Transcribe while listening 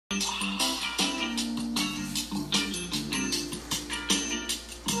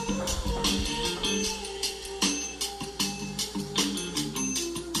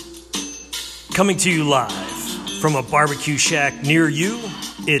Coming to you live from a barbecue shack near you,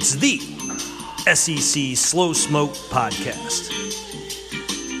 it's the SEC Slow Smoke Podcast.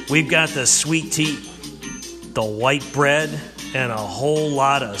 We've got the sweet tea, the white bread, and a whole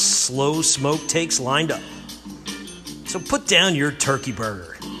lot of slow smoke takes lined up. So put down your turkey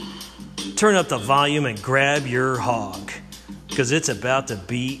burger, turn up the volume, and grab your hog, because it's about to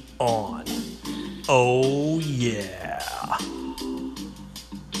be on. Oh yeah.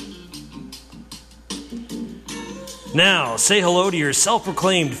 Now, say hello to your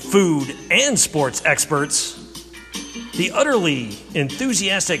self-proclaimed food and sports experts, the utterly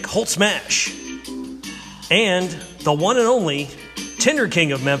enthusiastic Holt Smash, and the one and only Tinder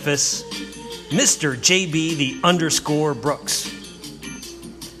King of Memphis, Mr. JB the Brooks.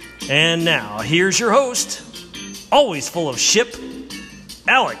 And now, here's your host, always full of ship,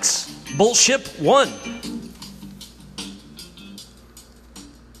 Alex Bullship 1.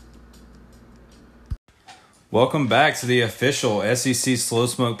 Welcome back to the official SEC Slow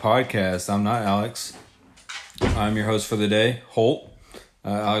Smoke Podcast. I'm not Alex. I'm your host for the day, Holt.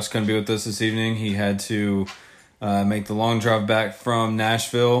 Alex couldn't be with us this evening. He had to make the long drive back from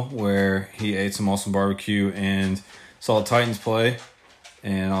Nashville, where he ate some awesome barbecue and saw the Titans play,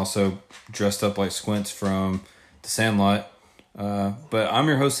 and also dressed up like Squints from The Sandlot. But I'm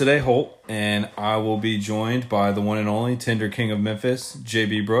your host today, Holt, and I will be joined by the one and only Tinder King of Memphis,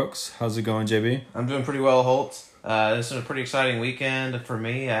 JB Brooks. How's it going, JB? I'm doing pretty well, Holt. This is a pretty exciting weekend for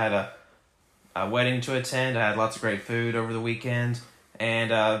me. I had a wedding to attend. I had lots of great food over the weekend,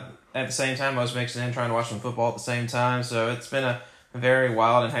 and at the same time, I was mixing in trying to watch some football at the same time. So it's been a very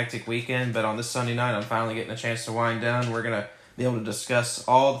wild and hectic weekend. But on this Sunday night, I'm finally getting a chance to wind down. We're gonna be able to discuss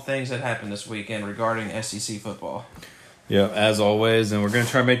all the things that happened this weekend regarding SEC football. Yeah, as always, and we're going to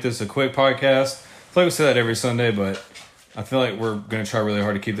try to make this a quick podcast. I feel like we say that every Sunday, but I feel like we're going to try really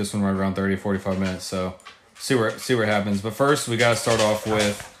hard to keep this one right around 30, 45 minutes, so see what happens. But first, we got to start off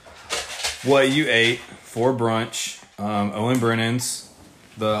with what you ate for brunch. Owen Brennan's,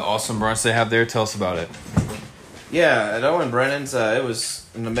 the awesome brunch they have there. Tell us about it. Yeah, at Owen Brennan's, it was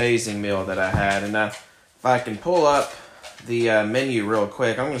an amazing meal that I had, and if I can pull up the menu real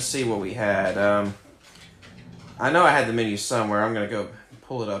quick, I'm going to see what we had. I know I had the menu somewhere. I'm going to go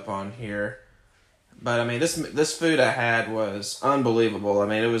pull it up on here. But, I mean, this food I had was unbelievable. I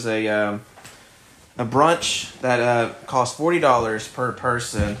mean, it was a brunch that cost $40 per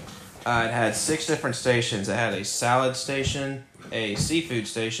person. It had 6 different stations. It had a salad station, a seafood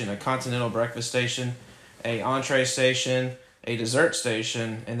station, a continental breakfast station, a entree station, a dessert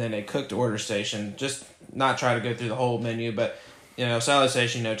station, and then a cooked order station. Just not try to go through the whole menu, but... salad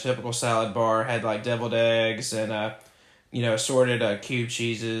station, typical salad bar, had like deviled eggs and, assorted cube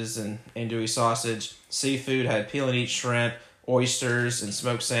cheeses and andouille sausage. Seafood had peel and eat shrimp, oysters, and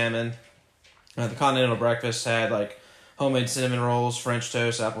smoked salmon. The continental breakfast had like homemade cinnamon rolls, French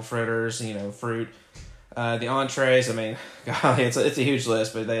toast, apple fritters, fruit. The entrees, I mean, golly, it's a huge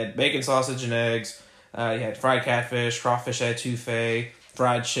list, but they had bacon, sausage, and eggs. You had fried catfish, crawfish etouffee,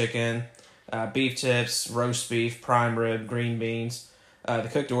 fried chicken, beef tips, roast beef, prime rib, green beans. The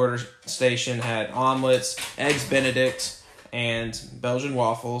cooked order station had omelets, eggs Benedict, and Belgian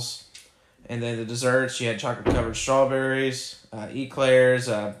waffles. And then the desserts, you had chocolate-covered strawberries, eclairs,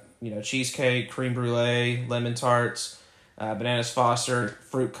 cheesecake, creme brulee, lemon tarts, bananas Foster,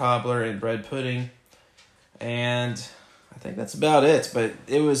 fruit cobbler, and bread pudding. And I think that's about it. But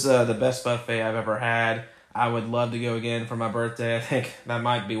it was the best buffet I've ever had. I would love to go again for my birthday. I think that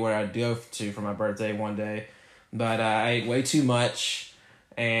might be where I'd go to for my birthday one day. But I ate way too much,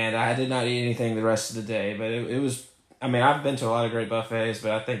 and I did not eat anything the rest of the day. But it was, I mean, I've been to a lot of great buffets,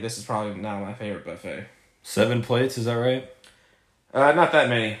 but I think this is probably not my favorite buffet. 7 plates, is that right? Not that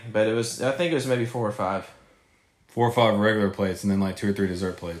many, but I think it was maybe 4 or 5. 4 or 5 regular plates, and then like 2 or 3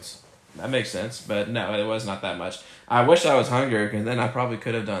 dessert plates. That makes sense, but no, it was not that much. I wish I was hungry, because then I probably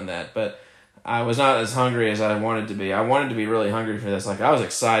could have done that, but... I was not as hungry as I wanted to be. I wanted to be really hungry for this. Like, I was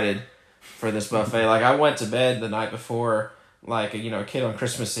excited for this buffet. Like, I went to bed the night before, like, a kid on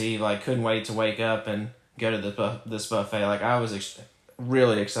Christmas Eve, like, couldn't wait to wake up and go to this buffet. Like, I was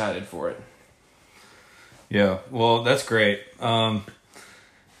really excited for it. Yeah, well, that's great. I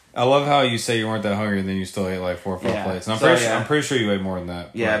love how you say you weren't that hungry and then you still ate like 4 or 5 plates. And I'm pretty sure you ate more than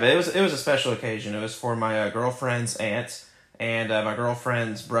that. Yeah, but it was a special occasion. It was for my girlfriend's aunt and my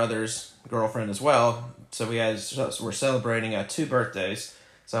girlfriend's brother's girlfriend as well. So we're celebrating 2 birthdays.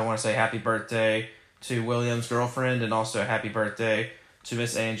 So I want to say happy birthday to William's girlfriend and also happy birthday to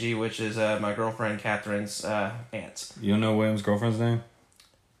Miss Angie, which is my girlfriend Catherine's aunt. You don't know William's girlfriend's name?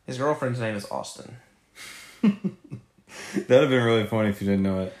 His girlfriend's name is Austin. That would have been really funny if you didn't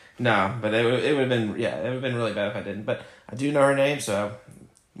know it. No, but it would have been it would have been really bad if I didn't. But I do know her name, so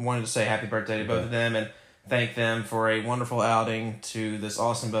I wanted to say happy birthday to both of them and thank them for a wonderful outing to this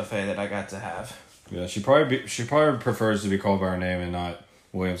awesome buffet that I got to have. Yeah, she probably prefers to be called by her name and not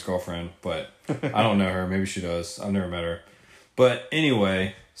William's girlfriend, but I don't know her. Maybe she does. I've never met her. But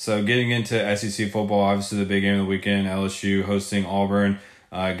anyway, so getting into SEC football, obviously the big game of the weekend, LSU hosting Auburn,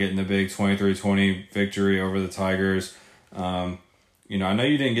 getting the big 23-20 victory over the Tigers. I know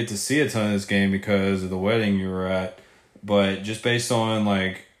you didn't get to see a ton of this game because of the wedding you were at, but just based on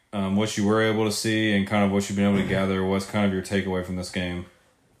what you were able to see and kind of what you've been able to gather, what's kind of your takeaway from this game?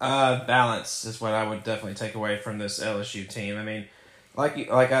 Balance is what I would definitely take away from this LSU team. I mean,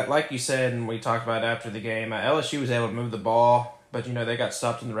 like you said, and we talked about after the game, LSU was able to move the ball, but they got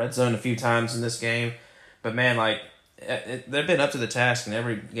stopped in the red zone a few times in this game. But man, they've been up to the task in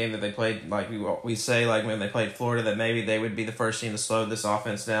every game that they played. Like we say, when they played Florida, that maybe they would be the first team to slow this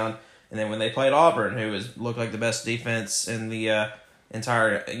offense down. And then when they played Auburn, who looked like the best defense in the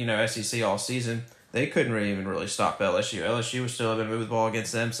entire SEC all season, they couldn't even really stop LSU. LSU was still able to move the ball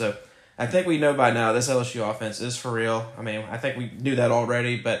against them. So I think we know by now this LSU offense is for real. I mean, I think we knew that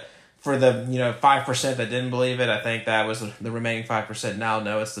already, but for the 5% that didn't believe it, I think that was the remaining 5% now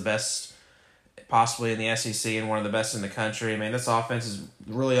know it's the best possibly in the SEC and one of the best in the country. I mean, this offense is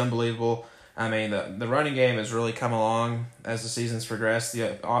really unbelievable. I mean, the running game has really come along as the season's progressed.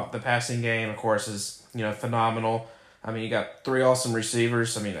 The passing game, of course, is phenomenal. I mean, you got 3 awesome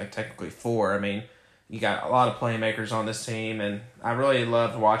receivers. I mean, technically 4. I mean, you got a lot of playmakers on this team, and I really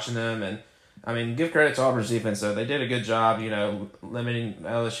loved watching them. And I mean, give credit to Auburn's defense though; they did a good job, limiting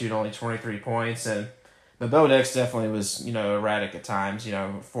LSU to only 23 points. But Bo Nix definitely was, erratic at times,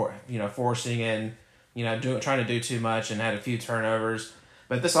 forcing in, trying to do too much and had a few turnovers.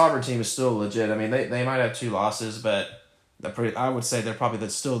 But this Auburn team is still legit. I mean, they might have 2 losses, but I would say they're probably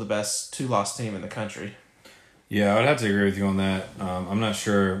still the best 2-loss team in the country. Yeah, I would have to agree with you on that. I'm not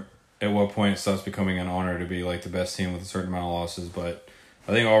sure at what point it stops becoming an honor to be the best team with a certain amount of losses, but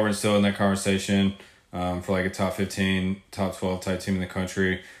I think Auburn's still in that conversation for a top 15, top 12 type team in the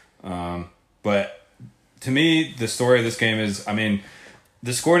country. But to me, the story of this game is, I mean,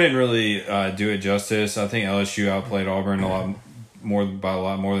 the score didn't really do it justice. I think LSU outplayed Auburn by a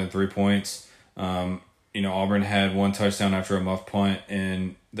lot more than 3 points. Auburn had 1 touchdown after a muff punt,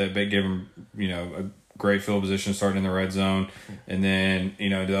 and that gave them, a great field position starting in the red zone. And then,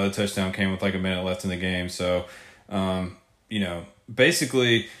 the other touchdown came with a minute left in the game. So,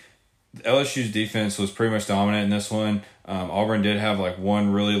 basically LSU's defense was pretty much dominant in this one. Auburn did have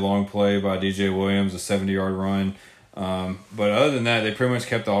 1 really long play by DJ Williams, a 70-yard run. But other than that, they pretty much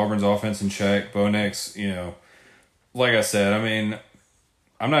kept the Auburn's offense in check. Bo Nix, like I said, I mean,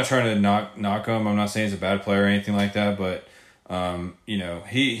 I'm not trying to knock him. I'm not saying he's a bad player or anything like that, but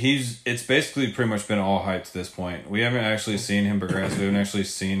it's basically pretty much been all hype to this point. We haven't actually seen him progress. We haven't actually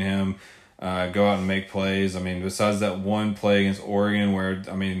seen him go out and make plays. I mean, besides that 1 play against Oregon where,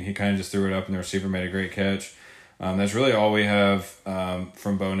 I mean, he kind of just threw it up and the receiver made a great catch. That's really all we have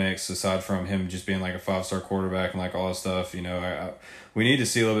from Bo Nix, aside from him just being a 5-star quarterback and all that stuff. We need to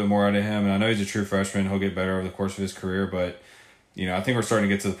see a little bit more out of him. And I know he's a true freshman. He'll get better over the course of his career. But, I think we're starting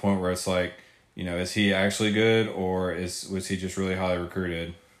to get to the point where it's is he actually good or was he just really highly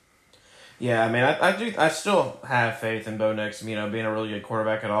recruited? Yeah, I mean, I still have faith in Bo Nix, being a really good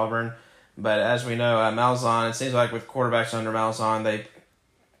quarterback at Auburn. But as we know, Malzahn, it seems like with quarterbacks under Malzahn, they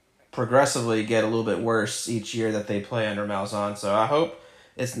progressively get a little bit worse each year that they play under Malzahn. So I hope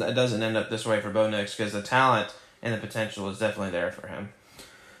it doesn't end up this way for Bo Nix because the talent and the potential is definitely there for him.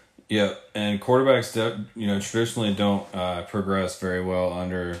 Yeah, and quarterbacks, traditionally don't progress very well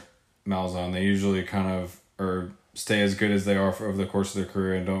under Malzahn. They usually kind of stay as good as they are over the course of their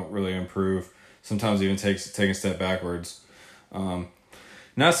career and don't really improve. Sometimes even take a step backwards.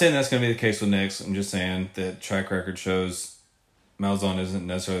 Not saying that's going to be the case with Nix. I'm just saying that track record shows Malzahn isn't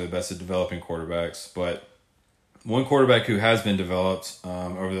necessarily the best at developing quarterbacks. But one quarterback who has been developed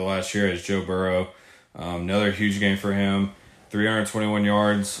over the last year is Joe Burrow. Another huge game for him. 321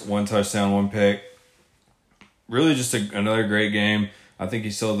 yards, 1 touchdown, 1 pick. Really just another great game. I think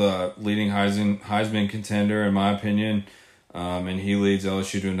he's still the leading Heisman contender in my opinion. And he leads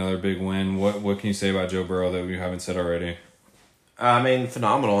LSU to another big win. What can you say about Joe Burrow that we haven't said already? I mean,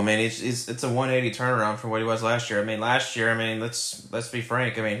 phenomenal. I mean, it's a 180 turnaround from what he was last year. I mean, let's be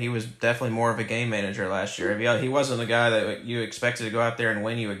frank. I mean, he was definitely more of a game manager last year. He wasn't a guy that you expected to go out there and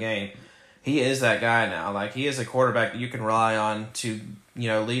win you a game. He is that guy now. He is a quarterback that you can rely on to,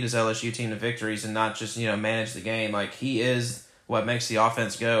 lead his LSU team to victories and not just, manage the game. He is what makes the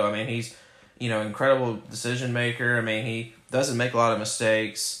offense go. I mean, he's, incredible decision maker. I mean, he doesn't make a lot of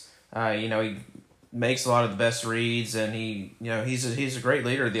mistakes. He makes a lot of the best reads, and he's a great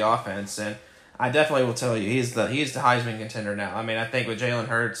leader of the offense. And I definitely will tell you, he's the Heisman contender now. I mean, I think with Jalen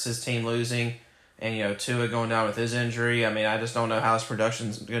Hurts, his team losing, and Tua going down with his injury, I mean, I just don't know how his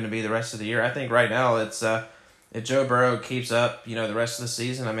production's going to be the rest of the year. I think right now it's if Joe Burrow keeps up, the rest of the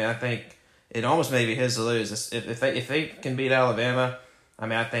season, I mean, I think it almost may be his to lose. If they can beat Alabama, I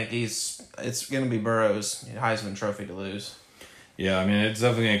mean, I think it's going to be Burrow's Heisman Trophy to lose. Yeah, I mean, it's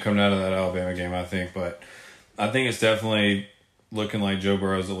definitely going to come down to that Alabama game, I think. But I think it's definitely looking like Joe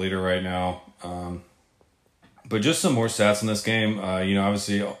Burrow's the leader right now. But just some more stats in this game.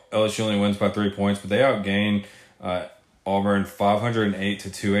 Obviously, LSU only wins by 3 points, but they outgained Auburn 508 to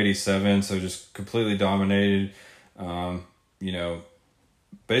 287, so just completely dominated,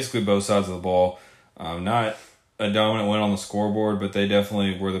 basically both sides of the ball. Not a dominant win on the scoreboard, but they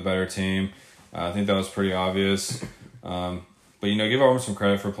definitely were the better team. I think that was pretty obvious. But, give Auburn some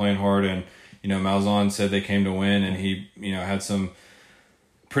credit for playing hard. And, Malzahn said they came to win, and he, had some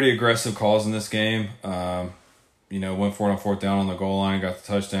pretty aggressive calls in this game. Went for it on fourth down on the goal line, got the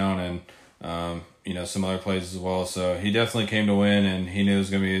touchdown, and, some other plays as well. So he definitely came to win, and he knew it was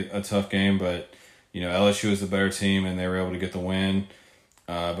going to be a tough game. But, LSU was the better team, and they were able to get the win.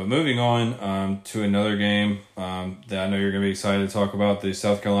 But moving on to another game that I know you're going to be excited to talk about, the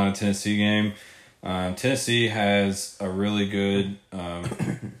South Carolina-Tennessee game. Tennessee has a really good,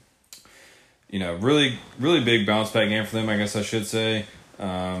 really, really big bounce back game for them, I guess I should say.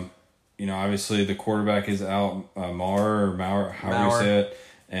 Obviously the quarterback is out, Maurer, however you say it.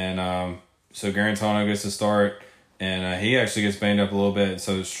 And so Garantano gets to start, and he actually gets banged up a little bit.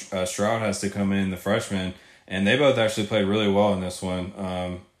 So Stroud has to come in, the freshman, and they both actually played really well in this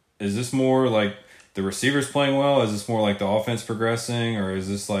one. Is this more like the receivers playing well? Is this more like the offense progressing? Or is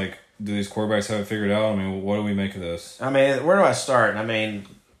this like, do these quarterbacks have it figured out? I mean, what do we make of this? I mean, where do I start? I mean,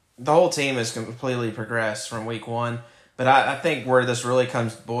 the whole team has completely progressed from week one. But I think where this really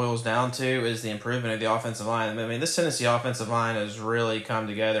boils down to is the improvement of the offensive line. I mean, this Tennessee offensive line has really come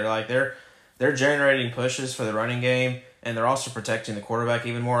together. Like, they're generating pushes for the running game, and they're also protecting the quarterback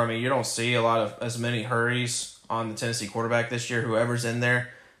even more. I mean, you don't see as many hurries on the Tennessee quarterback this year, whoever's in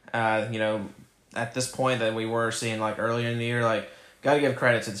there. At this point that we were seeing like earlier in the year, like, got to give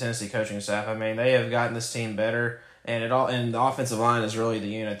credit to the Tennessee coaching staff. I mean, they have gotten this team better, and the offensive line is really the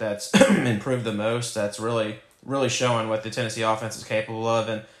unit that's improved the most. That's really showing what the Tennessee offense is capable of,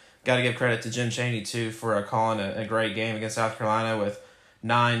 and got to give credit to Jim Chaney too for calling a great game against South Carolina with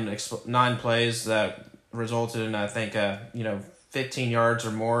nine plays that resulted in, I think, 15 yards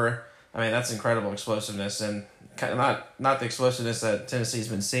or more. I mean, that's incredible explosiveness, and not the explosiveness that Tennessee's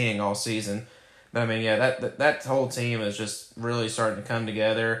been seeing all season. But I mean, yeah, that whole team is just really starting to come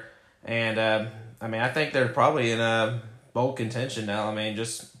together, and I think they're probably in a bowl contention now. I mean,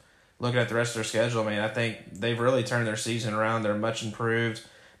 just looking at the rest of their schedule, I mean, I think they've really turned their season around. They're much improved,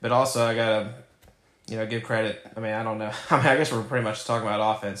 but also I gotta, give credit. I mean, I don't know. I mean, I guess we're pretty much talking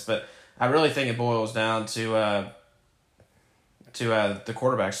about offense, but I really think it boils down to the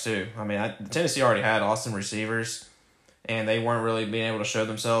quarterbacks too. I mean, Tennessee already had awesome receivers, and they weren't really being able to show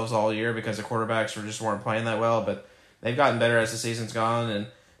themselves all year because the quarterbacks weren't playing that well. But they've gotten better as the season's gone, and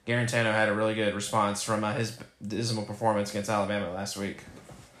Garantano had a really good response from his dismal performance against Alabama last week.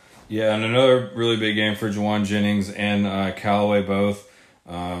 Yeah, and another really big game for Juwan Jennings and Callaway both.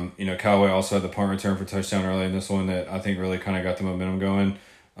 Callaway also had the punt return for touchdown early in this one that I think really kind of got the momentum going.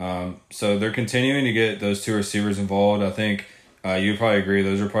 So they're continuing to get those two receivers involved. I think you'd probably agree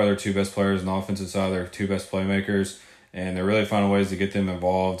those are probably their two best players on the offensive side, their two best playmakers, and they're really finding ways to get them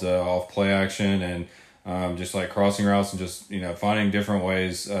involved off play action and just like crossing routes and just finding different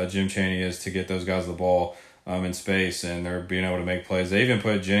ways Jim Chaney is to get those guys the ball in space, and they're being able to make plays. They even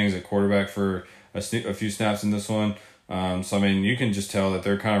put Jennings at quarterback for a few snaps in this one. So, I mean, you can just tell that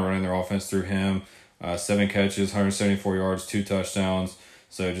they're kind of running their offense through him. 7 catches, 174 yards, 2 touchdowns.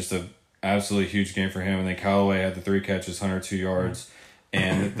 So just a absolutely huge game for him. And then Callaway had the 3 catches, 102 yards,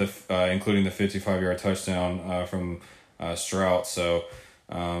 and including the 55-yard touchdown from Stroud. So,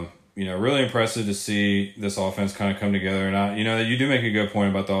 really impressive to see this offense kind of come together. And you do make a good point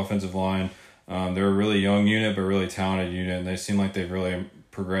about the offensive line. They're a really young unit, but really talented unit, and they seem like they've really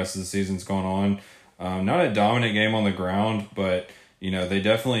progressed as the season's gone on. Not a dominant game on the ground, but they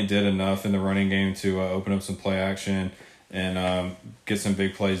definitely did enough in the running game to open up some play action and get some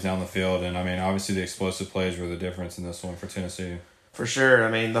big plays down the field. And I mean, obviously the explosive plays were the difference in this one for Tennessee. For sure.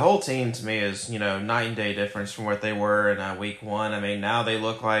 I mean, the whole team to me is, night and day difference from what they were in week one. I mean, now they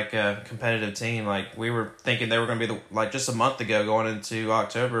look like a competitive team. Like, we were thinking they were going to be, just a month ago going into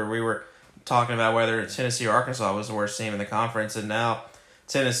October, we were talking about whether Tennessee or Arkansas was the worst team in the conference. And now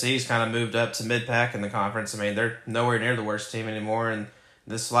Tennessee's kind of moved up to mid-pack in the conference. I mean, they're nowhere near the worst team anymore. And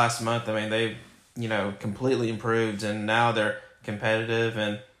this last month, I mean, they've, completely improved. And now they're competitive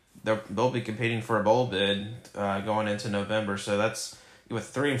and they'll be competing for a bowl bid going into November. So that's,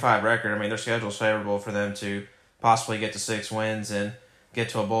 with 3-5 record, I mean, their schedule's favorable for them to possibly get to 6 wins and get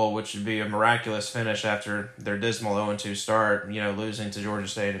to a bowl, which would be a miraculous finish after their dismal 0-2 start, losing to Georgia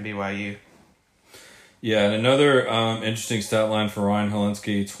State and BYU. Yeah, and another interesting stat line for Ryan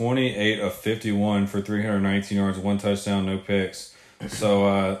Hilinski, 28 of 51 for 319 yards, 1 touchdown, no picks.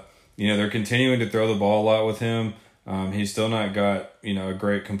 So, they're continuing to throw the ball a lot with him. He's still not got, a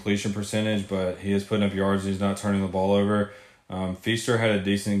great completion percentage, but he is putting up yards. He's not turning the ball over. Feaster had a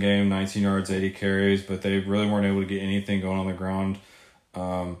decent game, 19 yards, 80 carries, but they really weren't able to get anything going on the ground.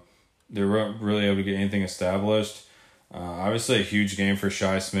 They weren't really able to get anything established. Obviously a huge game for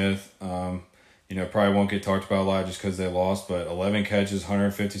Shi Smith. Probably won't get talked about a lot just because they lost, but 11 catches,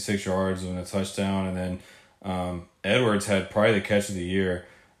 156 yards and a touchdown. And then Edwards had probably the catch of the year.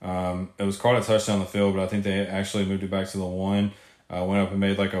 It was called a touchdown on the field, but I think they actually moved it back to the 1. Went up and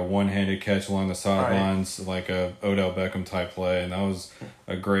made like a one-handed catch along the sidelines, like a Odell Beckham type play, and that was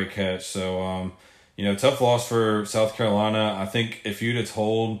a great catch. So, tough loss for South Carolina. I think if you'd have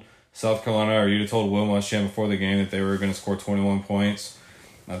told South Carolina or you'd have told Will Muschamp before the game that they were going to score 21 points,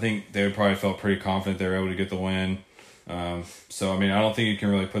 I think they would probably felt pretty confident they were able to get the win. I don't think you can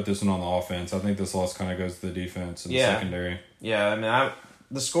really put this one on the offense. I think this loss kind of goes to the defense and the secondary. Yeah,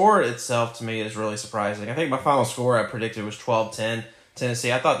 the score itself to me is really surprising. I think my final score I predicted was 12-10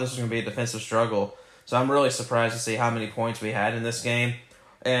 Tennessee. I thought this was going to be a defensive struggle, so I'm really surprised to see how many points we had in this game.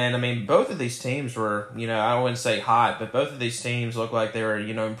 And, both of these teams were, I wouldn't say hot, but both of these teams looked like they were,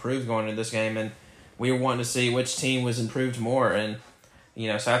 improved going into this game, and we were wanting to see which team was improved more. And,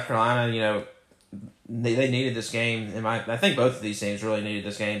 South Carolina, they needed this game. I think both of these teams really needed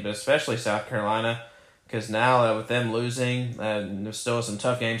this game, but especially South Carolina, because now with them losing, there's still some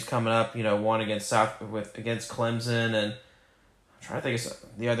tough games coming up. One against Clemson, and I'm trying to think of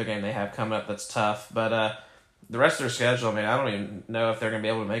the other game they have coming up that's tough. But the rest of their schedule, I don't even know if they're going to be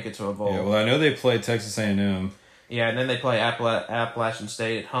able to make it to a bowl. Yeah, well, I know they play Texas A&M. Yeah, and then they play Appalachian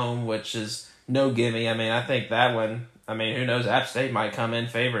State at home, which is no gimme. I think that one. Who knows? App State might come in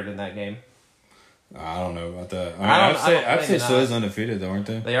favored in that game. I don't know about that. App State still is undefeated, though, aren't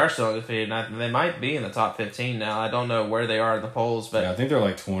they? They are still undefeated. They might be in the top 15 now. I don't know where they are in the polls, but I think they're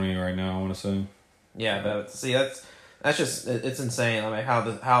like 20 right now, I want to say. Yeah, but see, that's just it's insane.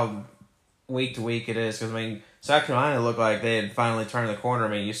 How week to week it is, because South Carolina looked like they had finally turned the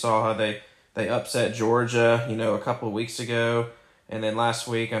corner. You saw how they upset Georgia, a couple of weeks ago. And then last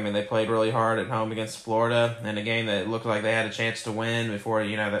week, they played really hard at home against Florida in a game that looked like they had a chance to win before,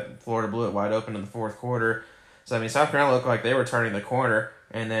 that Florida blew it wide open in the fourth quarter. So, South Carolina looked like they were turning the corner,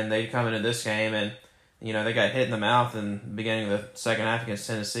 and then they come into this game and, they got hit in the mouth in the beginning of the second half against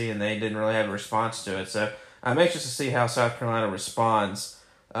Tennessee, and they didn't really have a response to it. So, I'm anxious to see how South Carolina responds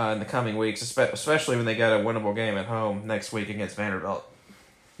in the coming weeks, especially when they got a winnable game at home next week against Vanderbilt.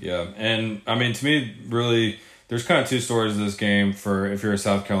 Yeah, and, to me, really, there's kind of two stories of this game for if you're a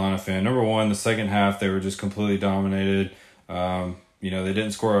South Carolina fan. Number one, the second half, they were just completely dominated. They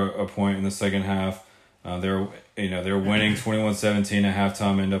didn't score a point in the second half. They were winning 21-17 at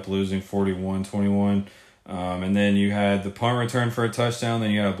halftime, end up losing 41-21. And then you had the punt return for a touchdown,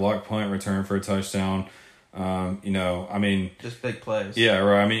 then you had a block punt return for a touchdown. Just big plays. Yeah,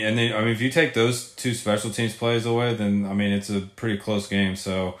 right. And then if you take those two special teams plays away, then it's a pretty close game.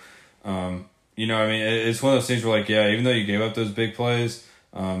 So, it's one of those things where, even though you gave up those big plays,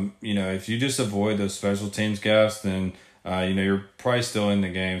 if you just avoid those special teams gaffes, then, you're probably still in the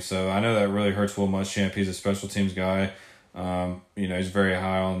game. So I know that really hurts Will Muschamp. He's a special teams guy. He's very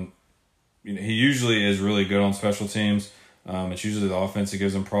high on, he usually is really good on special teams. It's usually the offense that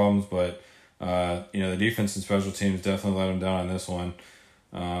gives him problems, but, the defense and special teams definitely let him down on this one.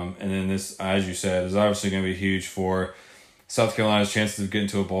 And then this, as you said, is obviously going to be huge for South Carolina's chances of getting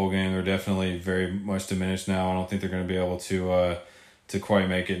to a bowl game. They're definitely very much diminished now. I don't think they're going to be able to quite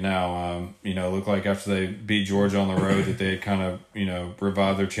make it now. It looked like after they beat Georgia on the road that they had kind of,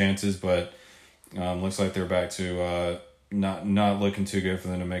 revived their chances, but looks like they're back to not looking too good for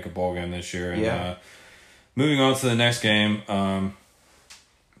them to make a bowl game this year. And moving on to the next game,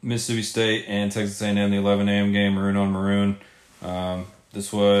 Mississippi State and Texas A&M, the 11 a.m. game, maroon on maroon.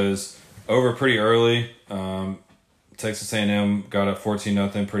 This was over pretty early. Texas A&M got up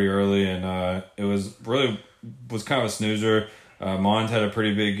 14-0 pretty early, and it was kind of a snoozer. Mond had a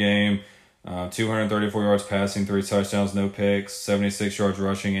pretty big game, 234 yards passing, 3 touchdowns, no picks, 76 yards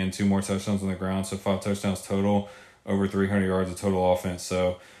rushing, and 2 more touchdowns on the ground, so 5 touchdowns total. over 300 yards of total offense.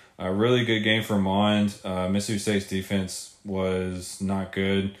 So a really good game for Mond. Mississippi State's defense was not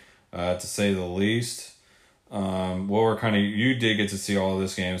good, to say the least. You did get to see all of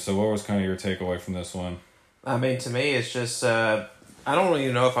this game, so what was kind of your takeaway from this one? I mean, to me, it's just I don't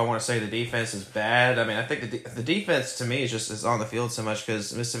really know if I want to say the defense is bad. I mean, I think the defense to me is on the field so much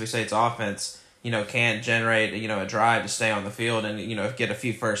because Mississippi State's offense, can't generate a drive to stay on the field and get a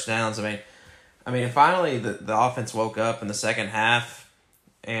few first downs. I mean, finally the offense woke up in the second half,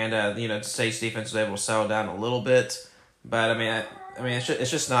 and State's defense was able to settle down a little bit. But I mean, it's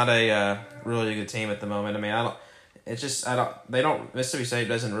just not a really good team at the moment. I mean, Mississippi State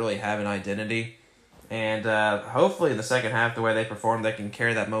doesn't really have an identity. And hopefully in the second half, the way they perform, they can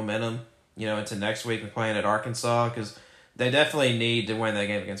carry that momentum, into next week and playing at Arkansas, because they definitely need to win that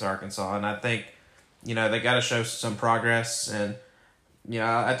game against Arkansas. And I think, they got to show some progress. And,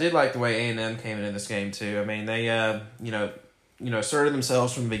 I did like the way A&M came into this game too. I mean, they, asserted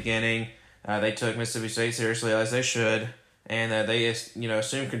themselves from the beginning. They took Mississippi State seriously as they should, and they,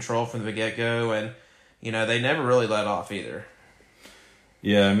 assumed control from the get-go, and, they never really let off either.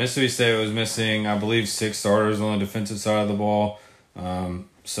 Yeah, Mississippi State was missing, I believe, 6 starters on the defensive side of the ball.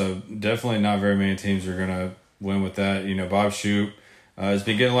 So definitely not very many teams are going to win with that. Bob Shoop has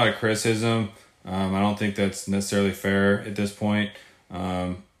been getting a lot of criticism. I don't think that's necessarily fair at this point.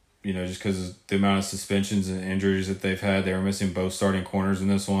 Just because of the amount of suspensions and injuries that they've had. They were missing both starting corners in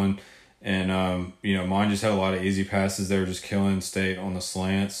this one. And, Mond just had a lot of easy passes. They were just killing State on the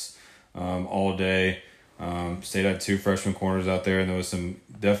slants all day. State had 2 freshman corners out there, and there was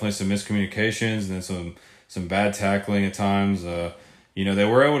definitely some miscommunications and then some bad tackling at times. They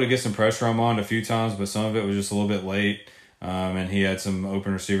were able to get some pressure on Mond a few times, but some of it was just a little bit late. And he had some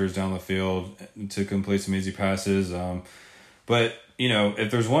open receivers down the field to complete some easy passes. But if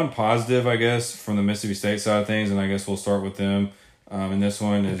there's one positive, I guess, from the Mississippi State side of things, and I guess we'll start with them in this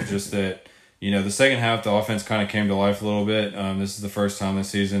one, is just that, the second half, the offense kind of came to life a little bit. This is the first time this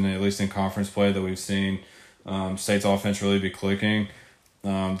season, at least in conference play, that we've seen State's offense really be clicking.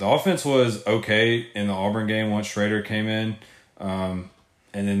 The offense was okay in the Auburn game once Schrader came in, and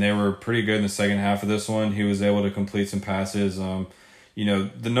then they were pretty good in the second half of this one. He was able to complete some passes.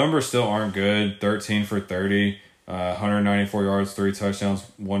 The numbers still aren't good, 13 for 30, 194 yards, 3 touchdowns,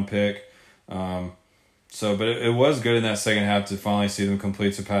 1 pick. But it was good in that second half to finally see them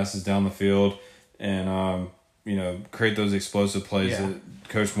complete some passes down the field and, create those explosive plays that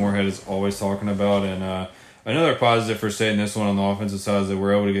Coach Moorhead is always talking about. And another positive for State in this one on the offensive side is that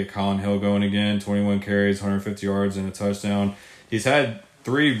we're able to get Colin Hill going again, 21 carries, 150 yards, and a touchdown. He's had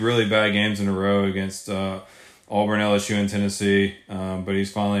 3 really bad games in a row against Auburn, LSU, and Tennessee, but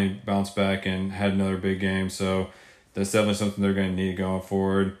he's finally bounced back and had another big game. So that's definitely something they're going to need going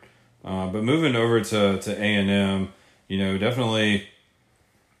forward. But moving over to A&M, definitely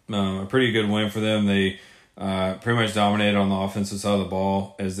a pretty good win for them. They pretty much dominated on the offensive side of the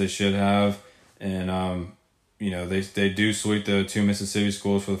ball, as they should have. And, they do sweep the 2 Mississippi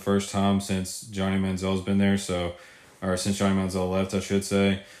schools for the first time since Johnny Manziel's been there. Or since Johnny Manziel left, I should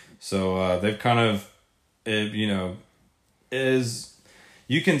say. So they've kind of, you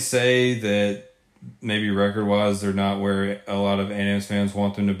can say that maybe record-wise, they're not where a lot of A&M fans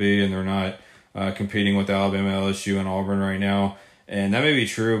want them to be, and they're not competing with Alabama, LSU, and Auburn right now. And that may be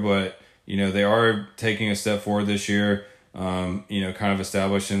true, but, they are taking a step forward this year, kind of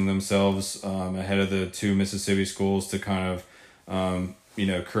establishing themselves ahead of the 2 Mississippi schools to kind of,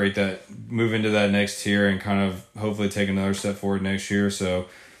 create that, move into that next tier and kind of hopefully take another step forward next year. So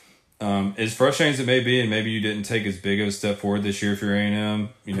as frustrating as it may be, and maybe you didn't take as big of a step forward this year if you're A&M,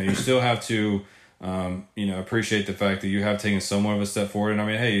 you still have to appreciate the fact that you have taken somewhat of a step forward. And I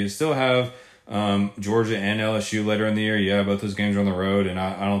mean, hey, you still have Georgia and LSU later in the year. Yeah, both those games are on the road, and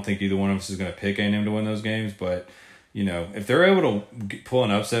I don't think either one of us is going to pick A&M to win those games. But, if they're able to pull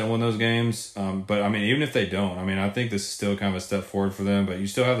an upset and win those games, but I mean, even if they don't, I mean, I think this is still kind of a step forward for them, but you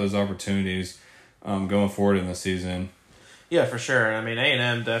still have those opportunities going forward in the season. Yeah, for sure. I mean,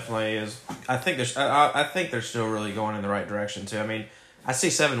 A&M definitely is. I think they're still really going in the right direction too. I mean, I see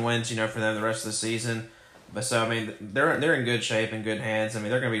 7 wins, for them the rest of the season. But so I mean, they're in good shape and good hands. I mean,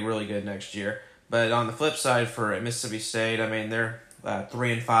 they're going to be really good next year. But on the flip side, for Mississippi State, I mean, they're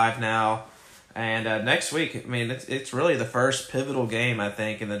 3-5 now, and next week, I mean, it's really the first pivotal game, I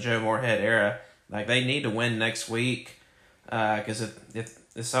think, in the Joe Moorhead era. Like, they need to win next week, because if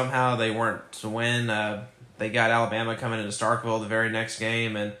somehow they weren't to win, they got Alabama coming into Starkville the very next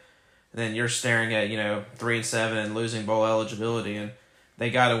game, and then you're staring at 3-7 and losing bowl eligibility, and they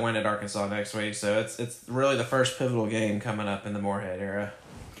got to win at Arkansas next week. So it's really the first pivotal game coming up in the Moorhead era.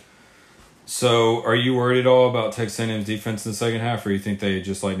 So, are you worried at all about Texas A&M's defense in the second half, or you think they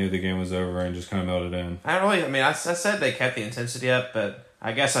just knew the game was over and just kind of melted in? I said they kept the intensity up, but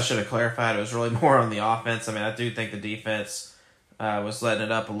I guess I should have clarified it was really more on the offense. I mean, I do think the defense was letting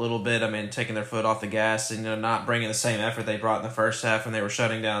it up a little bit. I mean, taking their foot off the gas and not bringing the same effort they brought in the first half when they were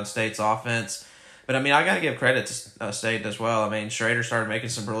shutting down State's offense. But I mean, I got to give credit to State as well. I mean, Schrader started making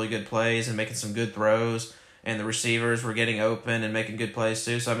some really good plays and making some good throws, and the receivers were getting open and making good plays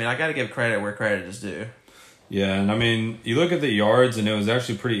too. So I mean, I got to give credit where credit is due. Yeah, and I mean, you look at the yards, and it was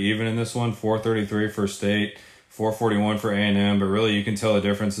actually pretty even in this one. 433 for State, 441 for A&M. But really, you can tell the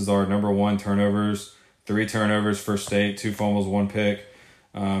differences are number 1 turnovers, 3 turnovers for State, 2 fumbles, 1 pick,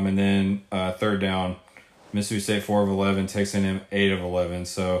 and then third down. Mississippi State 4 of 11, Texas A&M 8 of 11.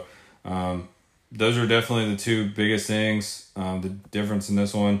 So those are definitely the 2 biggest things. The difference in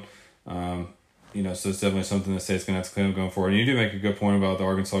this one. So it's definitely something the State's going to have to clean up going forward. And you do make a good point about the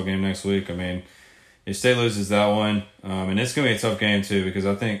Arkansas game next week. I mean, if State loses that one, and it's going to be a tough game too, because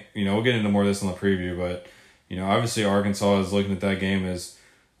I think, we'll get into more of this in the preview, but, obviously Arkansas is looking at that game as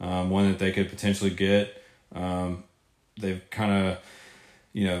one that they could potentially get. They've kind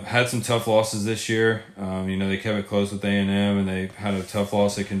of, had some tough losses this year. They kept it close with A&M, and they had a tough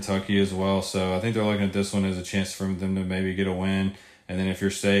loss at Kentucky as well. So I think they're looking at this one as a chance for them to maybe get a win. And then if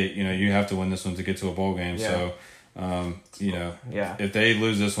you're State, you have to win this one to get to a bowl game. Yeah. So, if they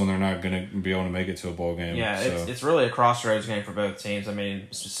lose this one, they're not going to be able to make it to a bowl game. Yeah, so. It's really a crossroads game for both teams. I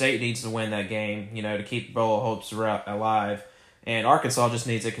mean, State needs to win that game, to keep bowl hopes alive. And Arkansas just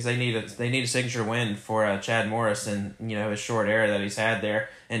needs it because they need a signature win for Chad Morris and, his short era that he's had there,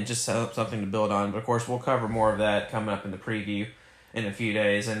 and just something to build on. But, of course, we'll cover more of that coming up in the preview in a few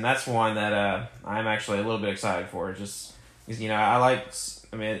days. And that's one that I'm actually a little bit excited for. Just because,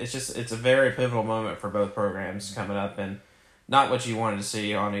 it's a very pivotal moment for both programs coming up, and not what you wanted to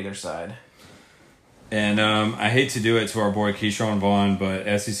see on either side. And I hate to do it to our boy Keyshawn Vaughn, but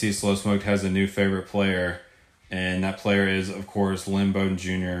SEC Slow Smoked has a new favorite player, and that player is, of course, Lynn Bowden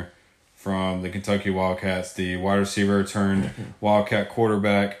Jr. from the Kentucky Wildcats, the wide receiver turned Wildcat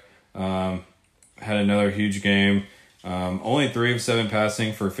quarterback. Had another huge game. Only 3 of 7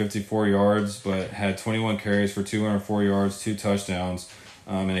 passing for 54 yards, but had 21 carries for 204 yards, 2 touchdowns,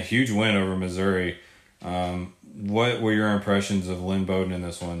 and a huge win over Missouri. What were your impressions of Lynn Bowden in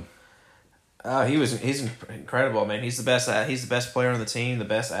this one? He's incredible. I mean, he's the best player on the team, the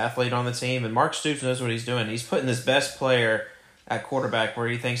best athlete on the team, and Mark Stoops knows what he's doing. He's putting his best player at quarterback where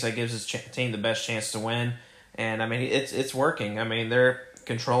he thinks that gives his team the best chance to win. And I mean, it's working. I mean, they're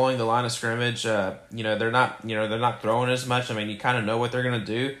controlling the line of scrimmage. They're not throwing as much. I mean, you kind of know what they're going to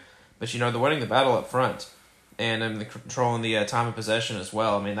do, but they're winning the battle up front, and they're controlling the time of possession as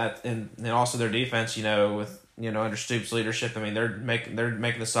well. I mean, that and also their defense. With under Stoops' leadership, I mean, they're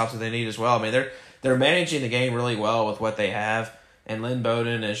making the stops that they need as well. I mean, they're managing the game really well with what they have, and Lynn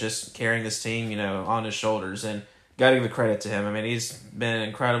Bowden is just carrying this team, on his shoulders, and got to give the credit to him. I mean, he's been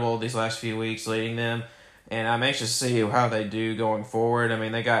incredible these last few weeks leading them, and I'm anxious to see how they do going forward. I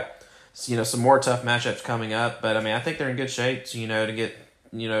mean, they got some more tough matchups coming up, but I mean, I think they're in good shape, to get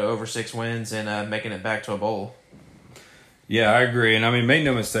over 6 wins and making it back to a bowl. Yeah, I agree. And I mean, make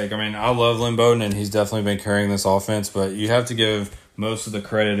no mistake. I mean, I love Lynn Bowden, and he's definitely been carrying this offense, but you have to give most of the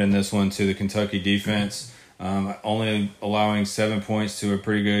credit in this one to the Kentucky defense, only allowing 7 points to a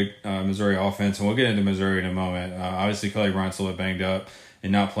pretty good Missouri offense. And we'll get into Missouri in a moment. Obviously, Kelly Bryant's a little banged up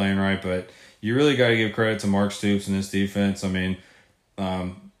and not playing right, but you really got to give credit to Mark Stoops and this defense. I mean,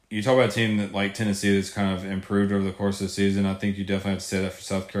 you talk about a team that like Tennessee that's kind of improved over the course of the season. I think you definitely have to say that for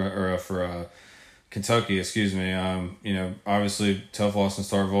South Carolina, or for Kentucky, excuse me. Obviously tough loss in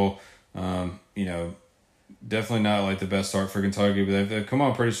Starkville. Definitely not like the best start for Kentucky, but they've come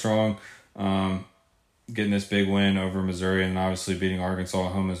on pretty strong. Getting this big win over Missouri and obviously beating Arkansas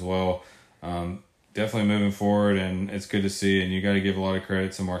at home as well. Definitely moving forward, and it's good to see. And you got to give a lot of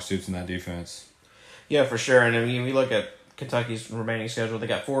credit to Mark Stoops in that defense. Yeah, for sure. And I mean, we look at Kentucky's remaining schedule. They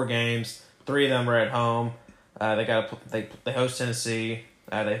got 4 games. 3 of them are at home. They host Tennessee.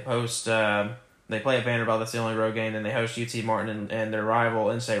 They play at Vanderbilt. That's the only road game. Then they host UT Martin and their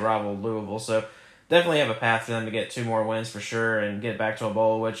in-state rival Louisville. So definitely have a path for them to get 2 more wins for sure and get back to a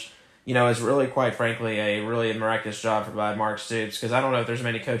bowl, which is really, quite frankly, a really miraculous job by Mark Stoops, because I don't know if there's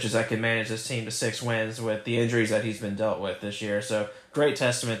many coaches that can manage this team to 6 wins with the injuries that he's been dealt with this year. So great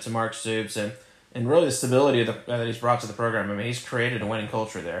testament to Mark Stoops and really the stability that he's brought to the program. I mean, he's created a winning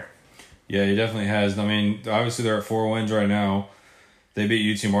culture there. Yeah, he definitely has. I mean, obviously they're at 4 wins right now. They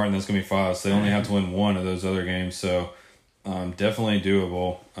beat UT Martin, that's going to be 5, so they only have to win 1 of those other games. So definitely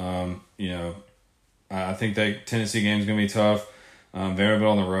doable. I think that Tennessee game is going to be tough.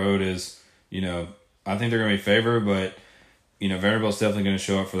 Vanderbilt on the road is, I think they're going to be favored, but, Vanderbilt's definitely going to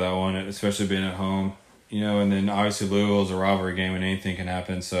show up for that one, especially being at home. And then obviously Louisville's a rivalry game and anything can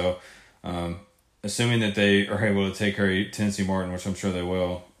happen. So, assuming that they are able to take care of Tennessee Martin, which I'm sure they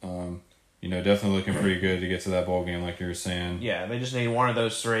will, definitely looking pretty good to get to that bowl game like you were saying. Yeah, they just need one of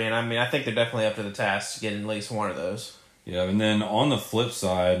those three, and I think they're definitely up to the task to get at least one of those. Yeah, and then on the flip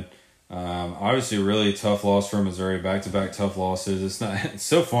side, obviously a really tough loss for Missouri, back-to-back tough losses. It's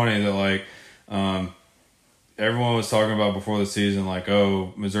so funny that, everyone was talking about before the season,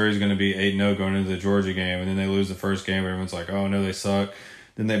 Missouri's going to be 8-0 going into the Georgia game, and then they lose the first game, everyone's like, oh, no, they suck.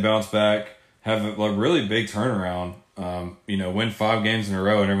 Then they bounce back, have a really big turnaround, win 5 games in a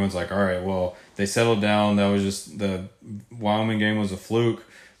row, and everyone's like, all right, well, they settled down. That was just the Wyoming game was a fluke.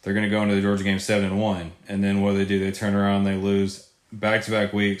 They're going to go into the Georgia game 7-1. And then what do? They turn around, they lose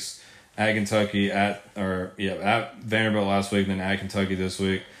back-to-back weeks at Kentucky, at Vanderbilt last week, then at Kentucky this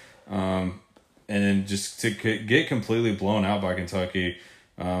week. And then just to get completely blown out by Kentucky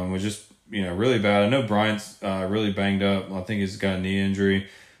was just, really bad. I know Bryant's really banged up. I think he's got a knee injury.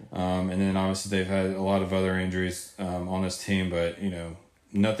 And then obviously they've had a lot of other injuries on this team, but,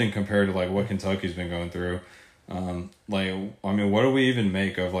 nothing compared to what Kentucky's been going through. What do we even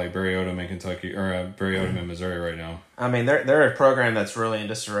make of Barry Odom in Kentucky or Barry Odom in Missouri right now? They're a program that's really in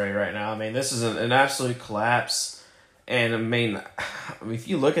disarray right now. This is an absolute collapse. And if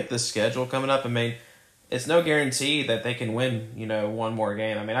you look at the schedule coming up, it's no guarantee that they can win, one more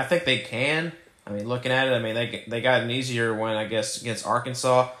game. I think they can. Looking at it, they got an easier one, I guess, against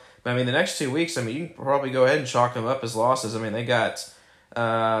Arkansas. But the next 2 weeks, you can probably go ahead and chalk them up as losses. They got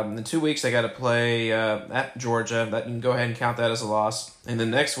the 2 weeks they got to play at Georgia. That you can go ahead and count that as a loss. And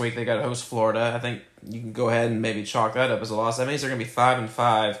then next week they got to host Florida. I think you can go ahead and maybe chalk that up as a loss. That means they're going to be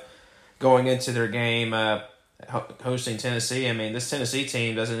 5-5 going into their game hosting Tennessee. This Tennessee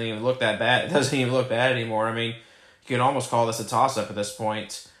team doesn't even look that bad. It doesn't even look bad anymore. You can almost call this a toss-up at this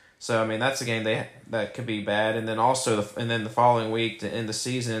point. So that's a game that could be bad. And then also the following week to end the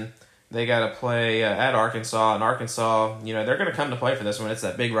season, they got to play at Arkansas. And Arkansas, they're going to come to play for this one. It's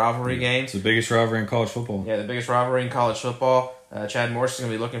that big rivalry game. It's the biggest rivalry in college football. Yeah, the biggest rivalry in college football. Chad Morris is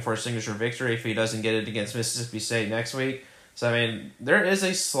going to be looking for a signature victory if he doesn't get it against Mississippi State next week. So, there is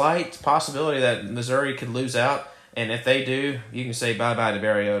a slight possibility that Missouri could lose out. And if they do, you can say bye-bye to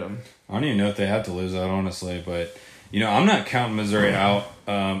Barry Odom. I don't even know if they have to lose out, honestly. But, I'm not counting Missouri out,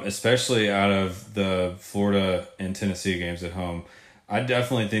 especially out of the Florida and Tennessee games at home. I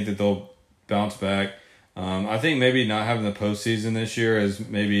definitely think that they'll bounce back. I think maybe not having the postseason this year is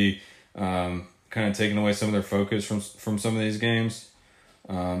maybe kind of taking away some of their focus from some of these games.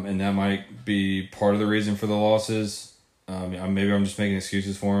 And that might be part of the reason for the losses. Maybe I'm just making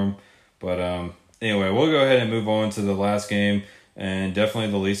excuses for them. But anyway, we'll go ahead and move on to the last game, and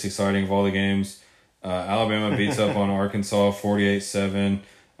definitely the least exciting of all the games. Alabama beats up on Arkansas 48-7,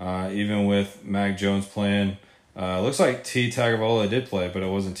 even with Mac Jones playing. Looks like T. Tagovailoa did play, but it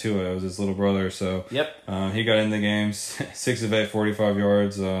wasn't Tua. It was his little brother. So yep. He got in the game, 6 of 8, 45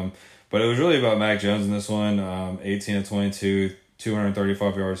 yards. But it was really about Mac Jones in this one, 18 of 22,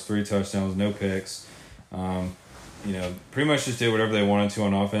 235 yards, 3 touchdowns, no picks. Pretty much just did whatever they wanted to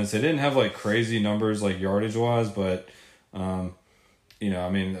on offense. They didn't have crazy numbers yardage-wise, but,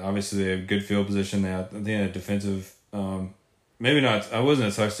 obviously they had good field position. They had a defensive, maybe not, it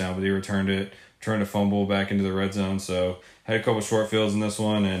wasn't a touchdown, but he returned it, turned a fumble back into the red zone. So had a couple short fields in this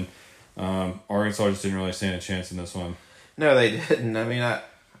one, and Arkansas just didn't really stand a chance in this one. No, they didn't.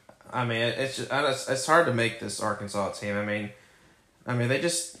 It's hard to make this Arkansas team.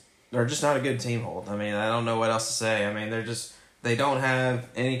 They're just not a good team, Holt. I don't know what else to say. They don't have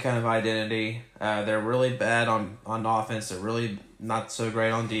any kind of identity. They're really bad on offense. They're really not so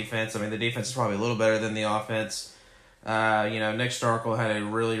great on defense. The defense is probably a little better than the offense. Nick Starkel had a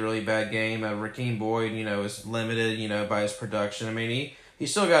really, really bad game. Rakeem Boyd, was limited, by his production. He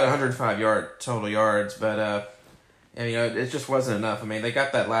still got 105 total yards, but it just wasn't enough. They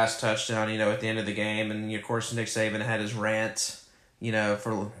got that last touchdown, at the end of the game, and of course Nick Saban had his rant,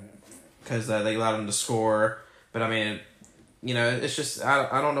 because they allowed him to score. But it's just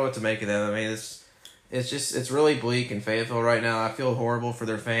I don't know what to make of them. It's really bleak in Fayetteville right now. I feel horrible for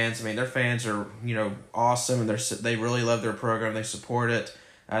their fans. Their fans are awesome, and they really love their program. They support it.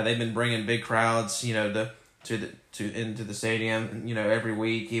 They've been bringing big crowds into the stadium every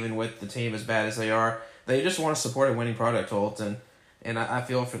week, even with the team as bad as they are. They just want to support a winning product, Holt, and I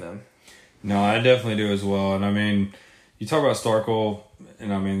feel for them. No, I definitely do as well. And you talk about Starkel,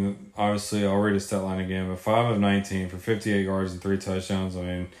 and obviously I'll read his stat line again, but 5 of 19 for 58 yards and 3 touchdowns.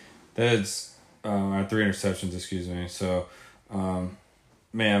 That's 3 interceptions, excuse me. So,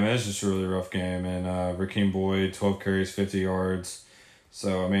 Man, it's just a really rough game. And Rakeem Boyd, 12 carries, 50 yards.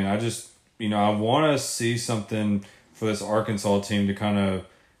 So, I mean, I want to see something for this Arkansas team to kind of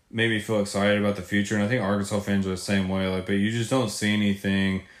maybe feel excited about the future. And I think Arkansas fans are the same way. But you just don't see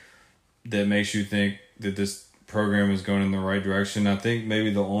anything that makes you think that this program is going in the right direction. I think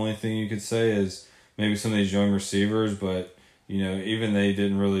maybe the only thing you could say is maybe some of these young receivers, but, even they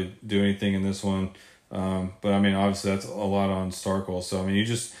didn't really do anything in this one. But, I mean, obviously that's a lot on Starkel. So, I mean,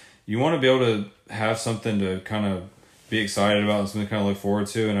 you want to be able to have something to kind of be excited about and something to kind of look forward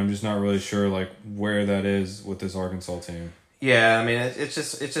to, and I'm just not really sure, where that is with this Arkansas team. Yeah, I mean, it's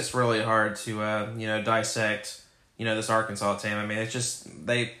just really hard to, dissect, this Arkansas team. I mean, it's just,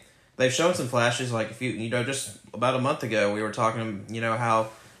 they've shown some flashes, just about a month ago, we were talking, how,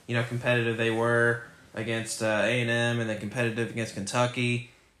 competitive they were against A&M and then competitive against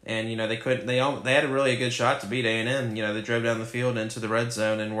Kentucky. And, they had a really good shot to beat A&M. They drove down the field into the red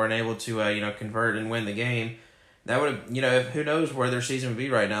zone and weren't able to, convert and win the game. That would have, who knows where their season would be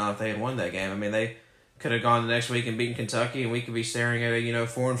right now if they had won that game. I mean, they could have gone the next week and beaten Kentucky, and we could be staring at a,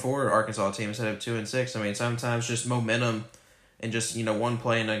 4-4 Arkansas team instead of 2-6. I mean, sometimes just momentum and just, one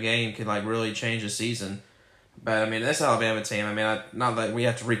play in a game can, really change a season. But, I mean, this Alabama team, I mean, not that we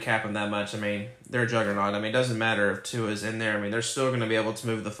have to recap them that much. I mean, they're a juggernaut. I mean, it doesn't matter if Tua's in there. I mean, they're still going to be able to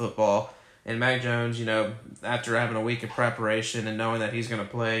move the football. And Mac Jones, after having a week of preparation and knowing that he's going to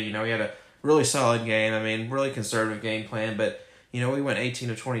play, he had a really solid game. I mean, really conservative game plan. But, we went 18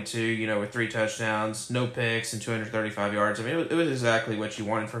 of 22, with 3 touchdowns, no picks, and 235 yards. I mean, it was exactly what you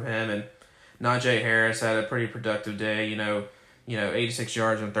wanted from him. And Najee Harris had a pretty productive day, 86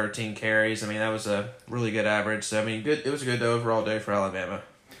 yards on 13 carries. I mean, that was a really good average. So, I mean, good. It was a good overall day for Alabama.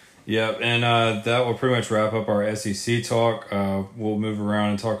 Yep, and that will pretty much wrap up our SEC talk. We'll move around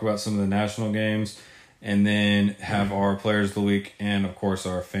and talk about some of the national games, and then have our players of the week and, of course,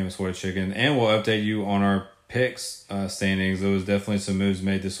 our famous What a Chicken. And we'll update you on our picks standings. There was definitely some moves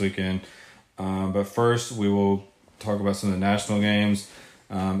made this weekend. But first, we will talk about some of the national games.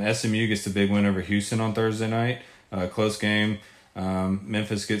 SMU gets the big win over Houston on Thursday night. Close game.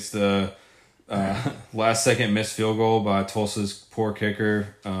 Memphis gets the last-second missed field goal by Tulsa's poor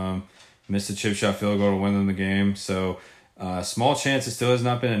kicker. Missed a chip shot field goal to win them the game. So, small chance, it still has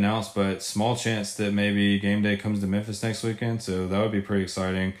not been announced, but small chance that maybe game day comes to Memphis next weekend. So, that would be pretty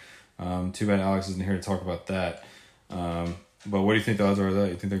exciting. Too bad Alex isn't here to talk about that. But what do you think the odds are of that?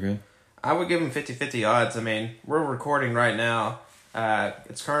 You think they're good? I would give them 50-50 odds. I mean, we're recording right now.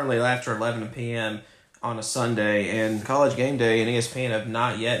 It's currently after 11 p.m. on a Sunday, and College Game Day and ESPN have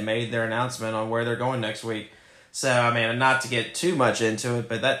not yet made their announcement on where they're going next week. So, I mean, not to get too much into it,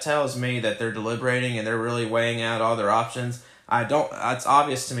 but that tells me that they're deliberating and they're really weighing out all their options. It's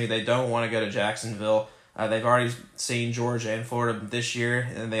obvious to me they don't want to go to Jacksonville. They've already seen Georgia and Florida this year,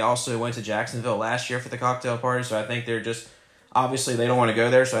 and they also went to Jacksonville last year for the cocktail party, so I think they're just, obviously they don't want to go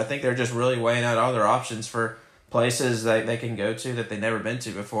there, so I think they're just really weighing out all their options for places that they can go to that they've never been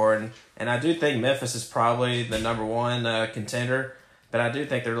to before. And I do think Memphis is probably the number one contender, but I do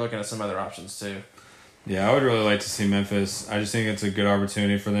think they're looking at some other options too. Yeah, I would really like to see Memphis. I just think it's a good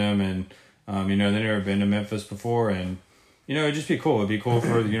opportunity for them, and they've never been to Memphis before, and it'd just be cool. It'd be cool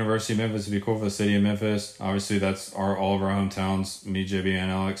for the University of Memphis. It'd be cool for the city of Memphis. Obviously, that's all of our hometowns, me, JB, and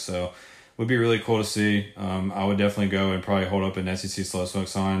Alex. So, it would be really cool to see. I would definitely go and probably hold up an SEC Slow Smoke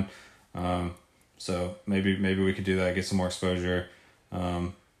sign. So maybe we could do that, get some more exposure.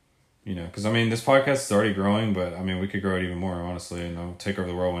 Because I mean, this podcast is already growing, but I mean, we could grow it even more, honestly, and take over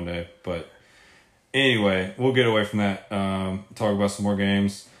the world one day. But anyway, we'll get away from that. Talk about some more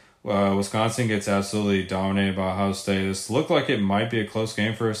games. Wisconsin gets absolutely dominated by Ohio State. This looked like it might be a close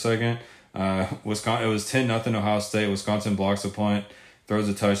game for a second. Wisconsin, it was 10-0 Ohio State. Wisconsin blocks a punt, throws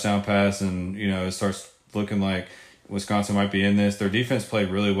a touchdown pass, and it starts looking like Wisconsin might be in this. Their defense played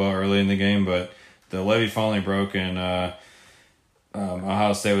really well early in the game, but the levee finally broke, and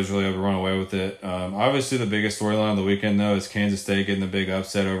Ohio State was really able to run away with it. Obviously, the biggest storyline of the weekend, though, is Kansas State getting the big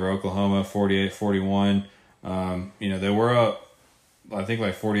upset over Oklahoma, 48-41. They were up, I think,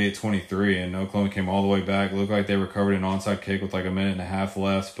 48-23, and Oklahoma came all the way back. It looked like they recovered an onside kick with a minute and a half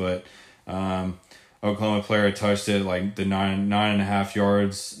left, but Oklahoma player touched it the 9.5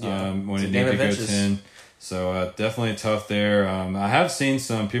 yards when it needed to go 10. So definitely tough there. I have seen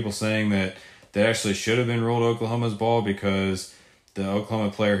some people saying that they actually should have been ruled Oklahoma's ball because the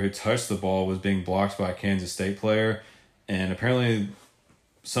Oklahoma player who touched the ball was being blocked by a Kansas State player. And apparently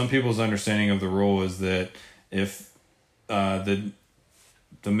some people's understanding of the rule is that if the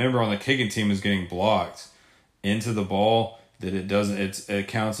member on the kicking team is getting blocked into the ball, that it doesn't. It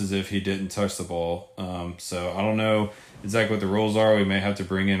counts as if he didn't touch the ball. So I don't know exactly what the rules are. We may have to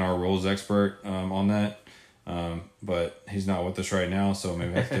bring in our rules expert on that. But he's not with us right now, so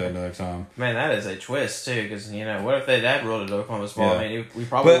maybe we have to do it another time. Man, that is a twist too, because what if they had ruled it Oklahoma's ball? Yeah. I mean, we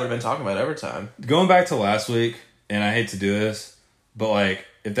probably would have been talking about overtime. Going back to last week, and I hate to do this, but like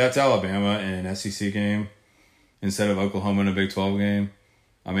if that's Alabama in an SEC game instead of Oklahoma in a Big 12 game,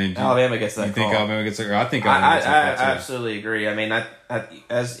 I mean, Alabama gets that. You think Alabama gets that? I think Alabama gets that call, too. Absolutely agree. I mean,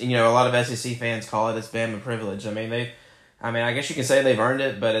 as a lot of SEC fans call it, it's Bama privilege. I guess you can say they've earned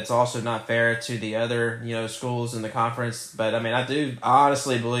it, but it's also not fair to the other, schools in the conference. But, I do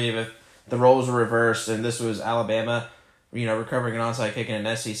honestly believe if the roles were reversed and this was Alabama, recovering an onside kick in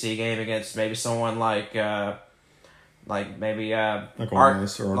an SEC game against maybe someone like Ole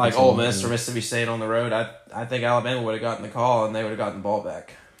Miss or Mississippi State on the road, I think Alabama would have gotten the call and they would have gotten the ball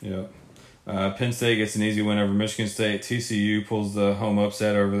back. Yeah. Penn State gets an easy win over Michigan State. TCU pulls the home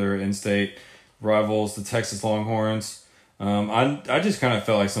upset over their in-state rivals, the Texas Longhorns. I just kind of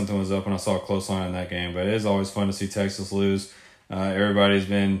felt like something was up when I saw a close line in that game, but it is always fun to see Texas lose. Everybody's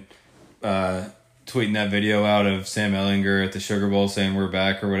been tweeting that video out of Sam Ehlinger at the Sugar Bowl saying we're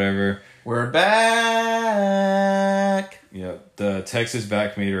back or whatever. We're back. Yeah, the Texas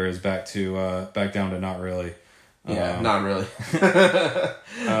back meter is back down to not really. Yeah, not really.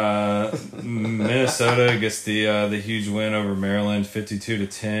 Minnesota gets the huge win over Maryland,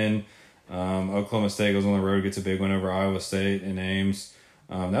 52-10. Oklahoma State goes on the road, gets a big win over Iowa State in Ames.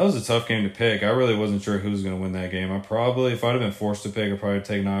 That was a tough game to pick. I really wasn't sure who was going to win that game. if I'd have been forced to pick, I'd probably have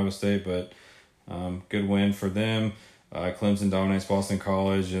taken Iowa State, but good win for them. Clemson dominates Boston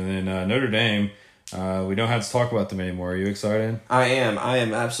College, and then Notre Dame. We don't have to talk about them anymore. Are you excited? I am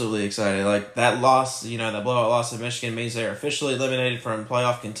absolutely excited. Like that loss, that blowout loss of Michigan means they're officially eliminated from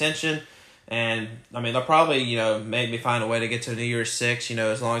playoff contention. And, they'll probably, maybe find a way to get to a New Year's Six,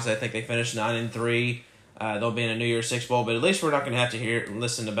 as long as I think they finish 9-3. They'll be in a New Year's Six bowl. But at least we're not going to have to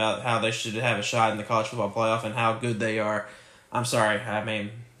listen about how they should have a shot in the college football playoff and how good they are. I'm sorry.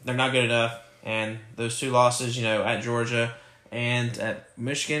 They're not good enough. And those two losses, at Georgia and at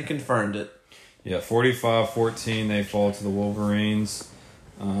Michigan confirmed it. Yeah, 45-14, they fall to the Wolverines.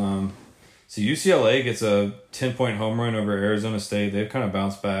 So UCLA gets a 10-point home run over Arizona State. They've kind of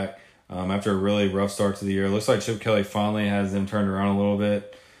bounced back. After a really rough start to the year. It looks like Chip Kelly finally has them turned around a little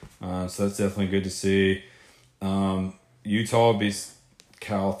bit. So that's definitely good to see. Utah beats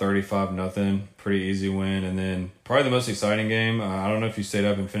Cal 35-0. Pretty easy win. And then probably the most exciting game. I don't know if you stayed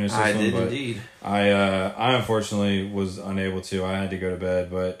up and finished this one. I did but indeed. I unfortunately was unable to. I had to go to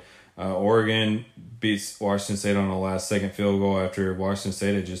bed. But Oregon beats Washington State on a last-second field goal after Washington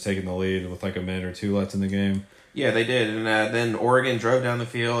State had just taken the lead with like a minute or two left in the game. Yeah, they did, and then Oregon drove down the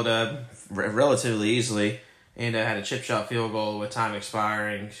field relatively easily and had a chip shot field goal with time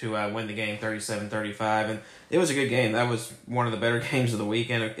expiring to win the game 37-35, and it was a good game. That was one of the better games of the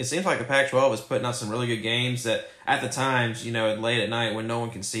weekend. It seems like the Pac-12 was putting out some really good games that at the times, late at night when no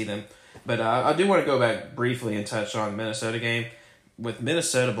one can see them. But I do want to go back briefly and touch on the Minnesota game. With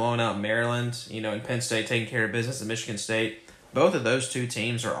Minnesota blowing out Maryland, and Penn State taking care of business at Michigan State, both of those two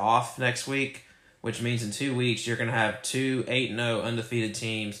teams are off next week, which means in 2 weeks you're going to have two 8-0 undefeated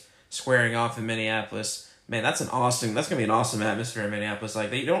teams squaring off in Minneapolis. Man, that's going to be an awesome atmosphere in Minneapolis.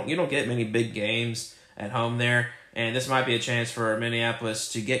 Like you don't get many big games at home there, and this might be a chance for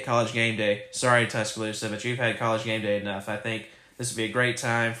Minneapolis to get College Game Day. Sorry, Tuscaloosa, but you've had College Game Day enough. I think this would be a great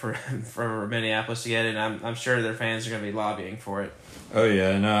time for Minneapolis to get it, and I'm sure their fans are going to be lobbying for it. Oh yeah,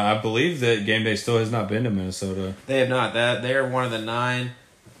 and I believe that Game Day still has not been to Minnesota. They have not. They are one of the 9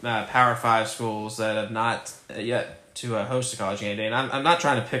 Power 5 schools that have not yet to host a College Game Day. And I'm not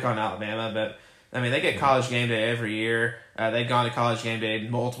trying to pick on Alabama, but they get College Game Day every year. They've gone to College Game Day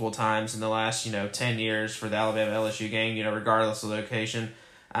multiple times in the last 10 years for the Alabama LSU game, regardless of location.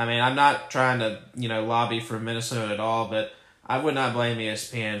 I'm not trying to lobby for Minnesota at all, but I would not blame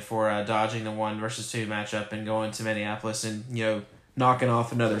ESPN for dodging the 1 versus 2 matchup and going to Minneapolis and knocking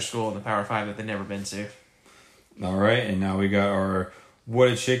off another school in the Power 5 that they've never been to. All right, and now we got our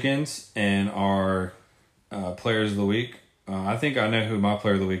What Chickens and our Players of the Week. I think I know who my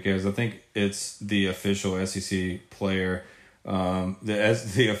Player of the Week is. I think it's the official SEC player,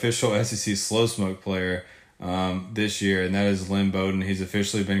 the official SEC Slow Smoke player this year, and that is Lynn Bowden. He's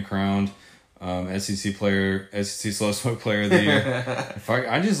officially been crowned SEC Slow Smoke Player of the Year.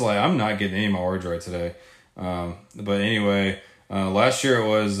 I'm not getting any of my words right today. But anyway, last year it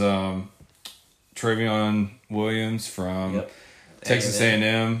was Travion Williams from Texas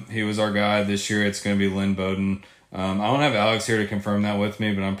A&M. He was our guy. This year it's going to be Lynn Bowden. I don't have Alex here to confirm that with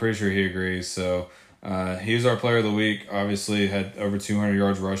me, but I'm pretty sure he agrees. So He was our player of the week. Obviously, had over 200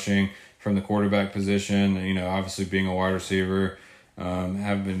 yards rushing from the quarterback position. Obviously being a wide receiver,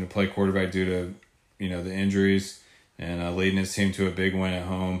 having to play quarterback due to, the injuries, and leading his team to a big win at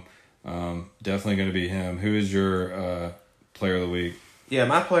home. Definitely going to be him. Who is your player of the week? Yeah,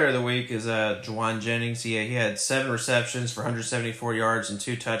 my player of the week is Jauan Jennings. He had 7 receptions for 174 yards and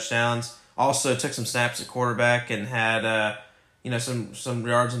 2 touchdowns. Also took some snaps at quarterback and had some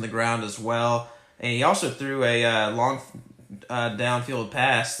yards on the ground as well. And he also threw a long downfield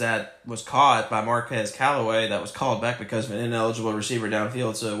pass that was caught by Marquez Callaway that was called back because of an ineligible receiver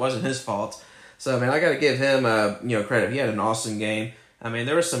downfield, so it wasn't his fault. So, I got to give him credit. He had an awesome game.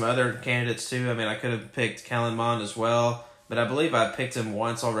 There were some other candidates too. I could have picked Kellen Mond as well, but I believe I picked him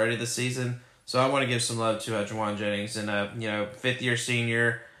once already this season. So I want to give some love to Jauan Jennings, and 5th-year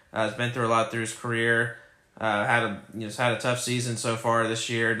senior, has been through a lot through his career. Had a tough season so far this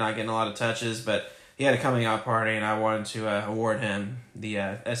year, not getting a lot of touches, but he had a coming out party, and I wanted to award him the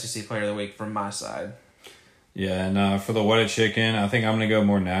SEC Player of the Week from my side. Yeah, and for the What a Chicken, I think I'm going to go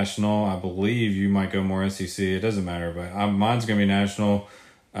more national. I believe you might go more SEC. It doesn't matter, but mine's going to be national.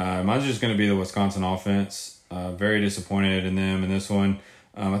 Mine's just going to be the Wisconsin offense. Very disappointed in them in this one.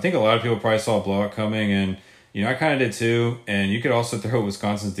 I think a lot of people probably saw a blowout coming, and I kind of did too. And you could also throw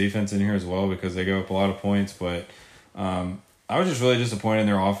Wisconsin's defense in here as well because they go up a lot of points. But I was just really disappointed in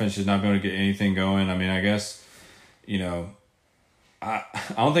their offense just not being able to get anything going. I guess, I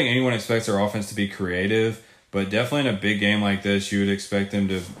don't think anyone expects their offense to be creative. But definitely in a big game like this, you would expect them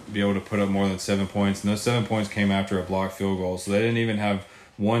to be able to put up more than 7 points. And those 7 points came after a blocked field goal. So they didn't even have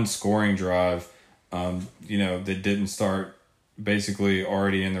one scoring drive, that didn't start basically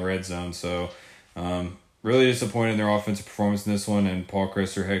already in the red zone. So really disappointed in their offensive performance in this one. And Paul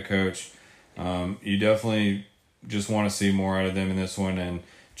Chryst, their head coach, you definitely just want to see more out of them in this one. And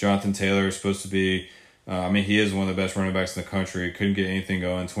Jonathan Taylor is supposed to be, he is one of the best running backs in the country. Couldn't get anything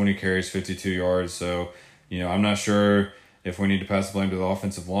going. 20 carries, 52 yards. So, I'm not sure if we need to pass the blame to the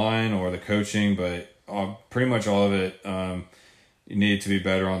offensive line or the coaching, but pretty much all of it needed to be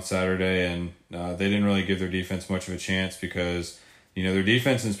better on Saturday, and they didn't really give their defense much of a chance because, their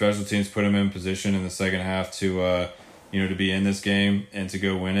defense and special teams put them in position in the second half to, to be in this game and to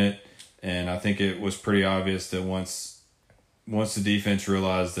go win it. And I think it was pretty obvious that once the defense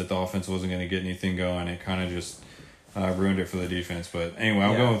realized that the offense wasn't going to get anything going, it kind of just ruined it for the defense. But anyway,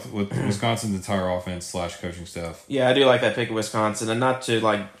 I'm going with Wisconsin's entire offense / coaching staff. Yeah, I do like that pick of Wisconsin, and not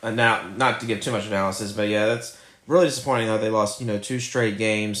to give too much analysis, but yeah, that's really disappointing though. They lost 2 straight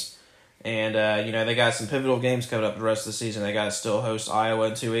games, and they got some pivotal games coming up the rest of the season. They got to still host Iowa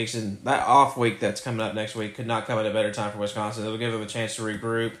in 2 weeks, and that off week that's coming up next week could not come at a better time for Wisconsin. It'll give them a chance to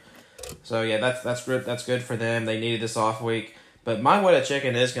regroup. So yeah, that's good. That's good for them. They needed this off week. But my What a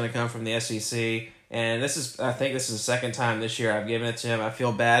Chicken is going to come from the SEC. And I think this is the second time this year I've given it to him. I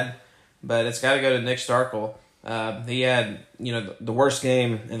feel bad, but it's got to go to Nick Starkel. He had, the worst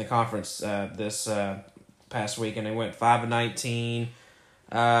game in the conference this past week, and he went 5-19.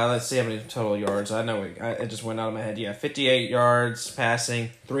 Let's see how many total yards. I know it just went out of my head. Yeah, 58 yards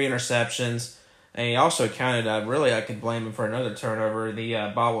passing, 3 interceptions. And he also counted, I could blame him for another turnover,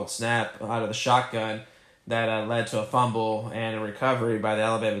 the bobbled snap out of the shotgun that led to a fumble and a recovery by the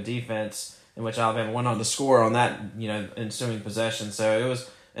Alabama defense, in which Alabama went on to score on that, ensuing possession. So it was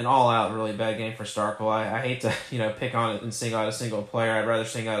an all-out really bad game for Starkel. I hate to, pick on it and single out a single player. I'd rather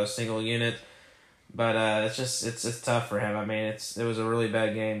single out a single unit. But it's tough for him. It was a really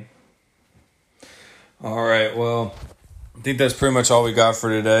bad game. All right, well, I think that's pretty much all we got for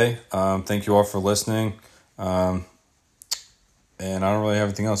today. Thank you all for listening. And I don't really have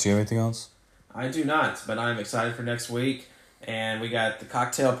anything else. You have anything else? I do not, but I'm excited for next week. And we got the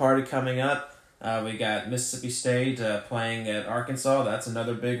cocktail party coming up. We got Mississippi State playing at Arkansas. That's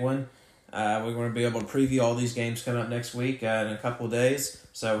another big one. We're going to be able to preview all these games coming up next week in a couple of days.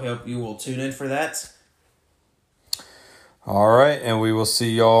 So we hope you will tune in for that. All right, and we will see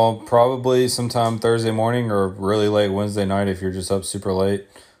y'all probably sometime Thursday morning or really late Wednesday night if you're just up super late.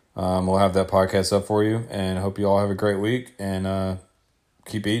 We'll have that podcast up for you, and hope you all have a great week. And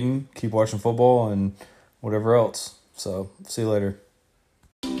keep eating, keep watching football, and whatever else. So, see you later.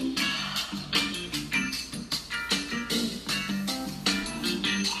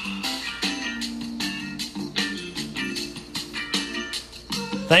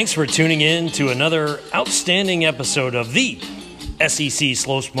 Thanks for tuning in to another outstanding episode of the SEC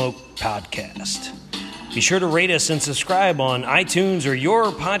Slow Smoke Podcast. Be sure to rate us and subscribe on iTunes or your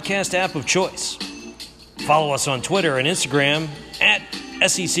podcast app of choice. Follow us on Twitter and Instagram at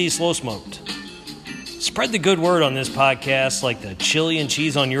SEC Slow Smoked. Spread the good word on this podcast like the chili and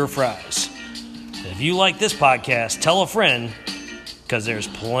cheese on your fries. If If you like this podcast, tell a friend, because there's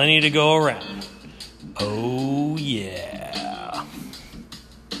plenty to go around. Oh, yeah.